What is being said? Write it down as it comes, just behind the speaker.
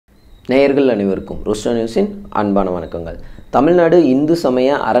நேயர்கள் அனைவருக்கும் ரூஸ்டர் நியூஸின் அன்பான வணக்கங்கள். தமிழ்நாடு இந்து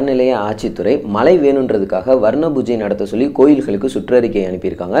சமய அறநிலைய ஆட்சித்துறை மழை வேணுன்றதுக்காக வர்ண பூஜை நடத்த சொல்லி கோயில்களுக்கு சுற்றறிக்கை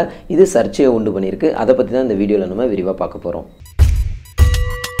அனுப்பியிருக்காங்க. இது சர்ச்சையை உண்டு பண்ணியிருக்கு. அதை பற்றி தான் இந்த வீடியோவில் நம்ம விரிவாக பார்க்க போகிறோம்.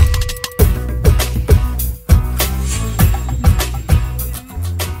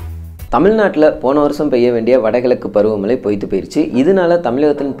 தமிழ்நாட்டில் போன வருஷம் பெய்ய வேண்டிய வடகிழக்கு பருவமழை பொய்த்து போயிடுச்சு. இதனால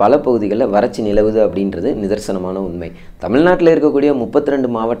தமிழகத்தின் பல பகுதிகளில் வறட்சி நிலவுது அப்படின்றது நிதர்சனமான உண்மை. தமிழ்நாட்டில் இருக்கக்கூடிய 32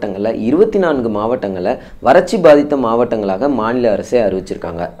 மாவட்டங்களில் 24 மாவட்டங்களில் வறட்சி பாதித்த மாவட்டங்களாக மாநில அரசே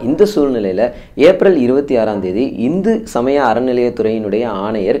அறிவிச்சிருக்காங்க. இந்த சூழ்நிலையில் ஏப்ரல் 26ஆம் தேதி இந்து சமய அறநிலையத்துறையினுடைய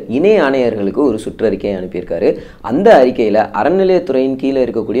ஆணையர் இணை ஆணையர்களுக்கு ஒரு சுற்றறிக்கை அனுப்பியிருக்காரு. அந்த அறிக்கையில் அறநிலையத்துறையின் கீழே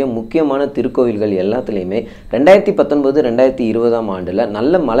இருக்கக்கூடிய முக்கியமான திருக்கோவில்கள் எல்லாத்துலேயுமே 2019-2020 ஆண்டில்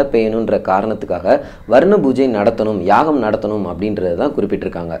நல்ல மழை பெய்யணும் காரணத்துக்காக வர்ண பூஜை நடத்தணும், யாகம் நடத்தணும் அப்படின்றத தான்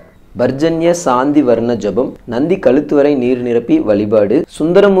குறிப்பிட்டிருக்காங்க. பர்ஜன்ய சாந்தி வர்ண ஜபம், நந்தி கழுத்து வரை நீர் நிரப்பி வழிபாடு,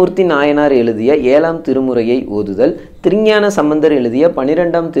 சுந்தரமூர்த்தி நாயனார் எழுதிய 7ஆம் திருமுறையை ஓதுதல், திருஞான சம்பந்தர் எழுதிய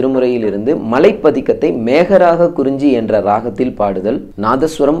 12ஆம் திருமுறையிலிருந்து மலைப்பதிக்கத்தை மேகராக குறிஞ்சி என்ற ராகத்தில் பாடுதல்,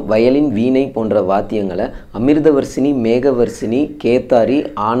 நாதஸ்வரம், வயலின், வீணை போன்ற வாத்தியங்களை அமிர்தவர்சினி, மேகவர்சினி, கேத்தாரி,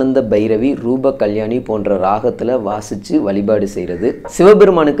 ஆனந்த பைரவி, ரூப கல்யாணி போன்ற ராகத்தில் வாசித்து வழிபாடு செய்கிறது,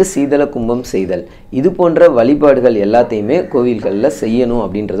 சிவபெருமானுக்கு சீதள கும்பம் செய்தல், இது போன்ற வழிபாடுகள் எல்லாத்தையுமே கோவில்களில் செய்யணும்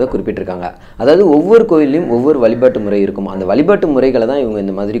அப்படின்றத குறிப்பிட்டிருக்காங்க. அதாவது ஒவ்வொரு கோயிலையும் ஒவ்வொரு வழிபாட்டு முறை இருக்கும். அந்த வழிபாட்டு முறைகளை தான் இவங்க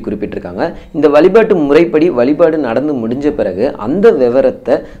இந்த மாதிரி குறிப்பிட்டிருக்காங்க. இந்த வழிபாட்டு முறைப்படி வழிபாடு நடந்து முடிஞ்ச பிறகு அந்த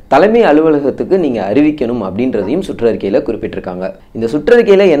விவரத்தை தலைமை அலுவலகத்துக்கு நீங்க அறிவிக்கணும் அப்படின்றதையும் சுற்றறிக்கையில குறிப்பிட்டிருக்காங்க. இந்த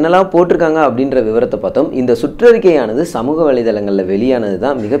சுற்றறிக்கையில என்னெல்லாம் போட்டிருக்காங்க அப்படின்ற விவரத்தை பார்த்தோம். இந்த சுற்றறிக்கையானது சமூக வலைதளங்களில் வெளியானது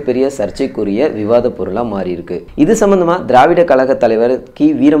தான் மிகப்பெரிய சர்ச்சைக்குரிய விவாத பொருளா மாறி இருக்கு. இது சம்பந்தமா திராவிட கழக தலைவர் கி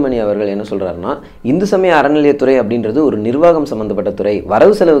வீரமணி அவர்கள் என்ன சொல்றாருன்னா, இந்து சமய அறநிலையத்துறை அப்படின்றது ஒரு நிர்வாகம் சம்பந்தப்பட்ட துறை.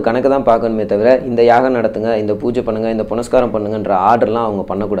 வரவு செலவு கணக்கு தான் பார்க்கணுமே தவிர இந்த யாகம் நடத்துங்க, இந்த பூஜை பண்ணுங்க, இந்த புனஸ்காரம் பண்ணுங்கன்ற ஆர்டர்லாம் அவங்க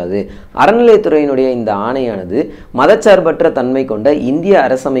பண்ணக்கூடாது. அறநிலையத்துறையினுடைய இந்த ஆணையானது மதச்சார்பற்ற தன்மை கொண்ட இந்திய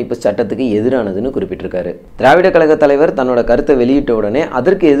அரசமைப்பு சட்டத்துக்கு எதிரானதுன்னு குறிப்பிட்டிருக்காரு. திராவிட கழக தலைவர் தன்னோட கருத்தை வெளியிட்ட உடனே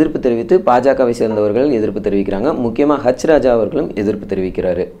அதற்கு எதிர்ப்பு தெரிவித்து பாஜகவை சேர்ந்தவர்கள் எதிர்ப்பு தெரிவிக்கிறாங்க. முக்கியமாக ஹச் ராஜா அவர்களும் எதிர்ப்பு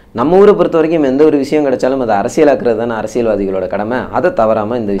தெரிவிக்கிறாரு. நம்ம ஊரை பொறுத்த வரைக்கும் எந்த ஒரு விஷயம் கிடைச்சாலும் அதை அரசியலாக்குறது தானே அரசியல்வாதிகளோட கடமை. அதை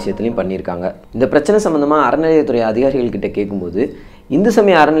தவறாம இந்த விஷயத்திலையும் பண்ணியிருக்காங்க. இந்த பிரச்சனை சம்பந்தமா அறநிலையத்துறை அதிகாரிகள் கிட்ட கேட்கும்போது, இந்து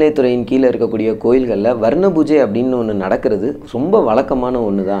சமய அறநிலையத்துறையின் கீழே இருக்கக்கூடிய கோயில்களில் வர்ண பூஜை அப்படின்னு ஒன்று நடக்கிறது ரொம்ப வழக்கமான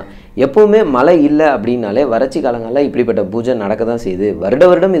ஒன்று தான். எப்போவுமே மழை இல்லை அப்படின்னாலே வறட்சி காலங்களில் இப்படிப்பட்ட பூஜை நடக்க தான் செய்யுது.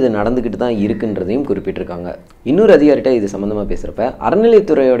 வருடம் இது நடந்துக்கிட்டு தான் இருக்குன்றதையும் குறிப்பிட்டிருக்காங்க. இன்னொரு அதிகாரிகிட்ட இது சம்மந்தமாக பேசுகிறப்ப,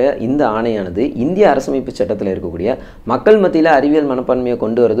 அறநிலையத்துறையோட இந்த ஆணையானது இந்திய அரசமைப்பு சட்டத்தில் இருக்கக்கூடிய மக்கள் மத்தியில் அறிவியல் மனப்பான்மையை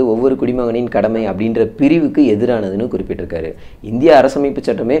கொண்டு வரது ஒவ்வொரு குடிமகனின் கடமை அப்படின்ற பிரிவுக்கு எதிரானதுன்னு குறிப்பிட்டிருக்காரு. இந்திய அரசமைப்பு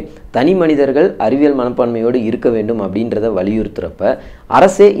சட்டமே தனி மனிதர்கள் அறிவியல் மனப்பான்மையோடு இருக்க வேண்டும் அப்படின்றத வலியுறுத்துறப்ப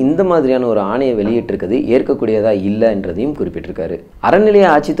அரசே இந்த மாதிரியான ஒரு ஆணையை வெளியிட்டிருக்கிறது ஏற்கக்கூடியதா இல்லைன்றதையும் குறிப்பிட்டிருக்காரு. அறநிலைய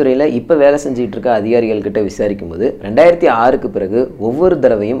ஆட்சித்துறையில் இப்போ வேலை செஞ்சுட்டு இருக்க அதிகாரிகள் கிட்ட விசாரிக்கும் போது 2006க்கு பிறகு ஒவ்வொரு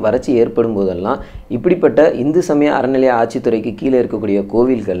தடவையும் வறட்சி ஏற்படும் போதெல்லாம் இப்படிப்பட்ட இந்து சமய அறநிலைய ஆட்சித்துறைக்கு கீழே இருக்கக்கூடிய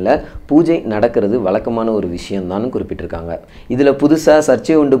கோவில்களில் பூஜை நடக்கிறது வழக்கமான ஒரு விஷயம்தான் குறிப்பிட்டிருக்காங்க. இதில் புதுசாக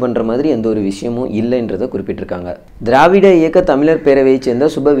சர்ச்சை உண்டு பண்ணுற மாதிரி எந்த ஒரு விஷயமும் இல்லைன்றதை குறிப்பிட்டிருக்காங்க. திராவிட இயக்க தமிழர் பேரவையை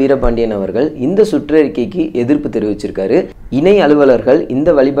சேர்ந்த சுப வீரபாண்டியன் அவர்கள் இந்த சுற்றறிக்கைக்கு எதிர்ப்பு தெரிவிச்சிருக்காரு. இணை அலுவலர்கள் இந்த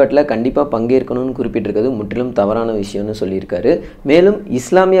வழிபாட்டில் கண்டிப்பாக பங்கேற்கணும்னு குறிப்பிட்டிருக்கிறது முற்றிலும் தவறான விஷயம்னு சொல்லியிருக்காரு. மேலும்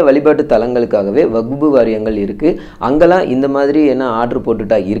இஸ்லாமிய வழிபாட்டு தலங்களுக்காகவே வக்பு வாரியங்கள் இருக்குது, அங்கெல்லாம் இந்த மாதிரி என்ன ஆர்டர்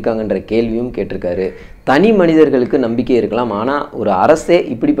போட்டுட்டா இருக்காங்கன்ற கேள்வியும் கேட்டிருக்காரு. தனி மனிதர்களுக்கு நம்பிக்கை இருக்கலாம், ஆனால் ஒரு அரசே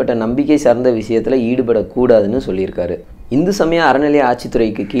இப்படிப்பட்ட நம்பிக்கை சார்ந்த விஷயத்தில் ஈடுபடக்கூடாதுன்னு சொல்லியிருக்காரு. இந்து சமய அறநிலைய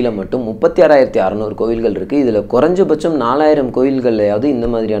ஆட்சித்துறைக்கு கீழே மட்டும் 36,600 கோவில்கள் இருக்குது. இதில் குறைஞ்சபட்சம் 4000 கோவில்கள்லையாவது இந்த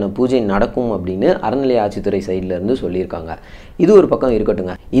மாதிரியான பூஜை நடக்கும் அப்படின்னு அறநிலைய ஆட்சித்துறை சைடில் இருந்து சொல்லியிருக்காங்க. இது ஒரு பக்கம்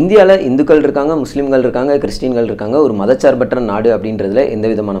இருக்கட்டுங்க. இந்தியாவில் இந்துக்கள் இருக்காங்க, முஸ்லீம்கள் இருக்காங்க, கிறிஸ்டின்கள் இருக்காங்க. ஒரு மதச்சார்பற்ற நாடு அப்படின்றதுல எந்த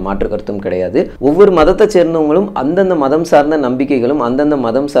விதமான மாற்று கருத்தும் கிடையாது. ஒவ்வொரு மதத்தை சேர்ந்தவங்களும் அந்தந்த மதம் சார்ந்த நம்பிக்கைகளும் அந்தந்த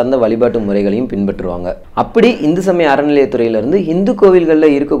மதம் சார்ந்த வழிபாட்டு முறைகளையும் பின்பற்றுவாங்க. அப்படி இந்து சமய அறநிலையத்துறையிலிருந்து இந்து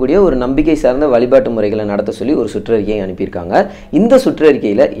கோவில்களில் இருக்கக்கூடிய ஒரு நம்பிக்கை சார்ந்த வழிபாட்டு முறைகளை நடத்த சொல்லி ஒரு சுற்றறிக்கையை அனுப்பியிருக்காங்க. இந்த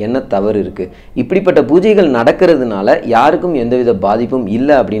சுற்றறிக்கையில் என்ன தவறு இருக்கு? இப்படிப்பட்ட பூஜைகள் நடக்கிறதுனால யாருக்கும் எந்தவித பாதிப்பும்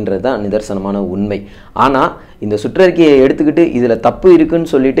இல்லை அப்படின்றது தான் நிதர்சனமான உண்மை. ஆனால் இந்த சுற்றறிக்கையை எடுத்துக்கிட்டு இதில் தப்பு இருக்குன்னு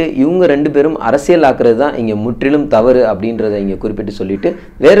சொல்லிட்டு இவங்க 2 பேரும் அரசியல் ஆக்குறது தான் இங்கே முற்றிலும் தவறு அப்படின்றத இங்கே குறிப்பிட்டு சொல்லிட்டு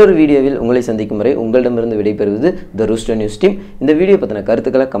வேறொரு வீடியோவில் உங்களை சந்திக்கும் வரை உங்களிடமிருந்து விடைபெறுவது த ரூஸ்டர் நியூஸ் டீம். இந்த வீடியோ பற்றின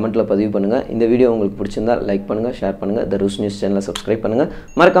கருத்துக்களை கமெண்ட்டில் பதிவு பண்ணுங்கள். இந்த வீடியோ உங்களுக்கு பிடிச்சிருந்தால் லைக் பண்ணுங்கள், ஷேர் பண்ணுங்கள். த ரூஸ்டர் நியூஸ் சேனலை சப்ஸ்கிரைப் பண்ணுங்கள்.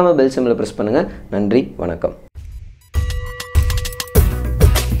 மறக்காமல் பெல் சிம்பலை ப்ரெஸ் பண்ணுங்கள். நன்றி, வணக்கம்.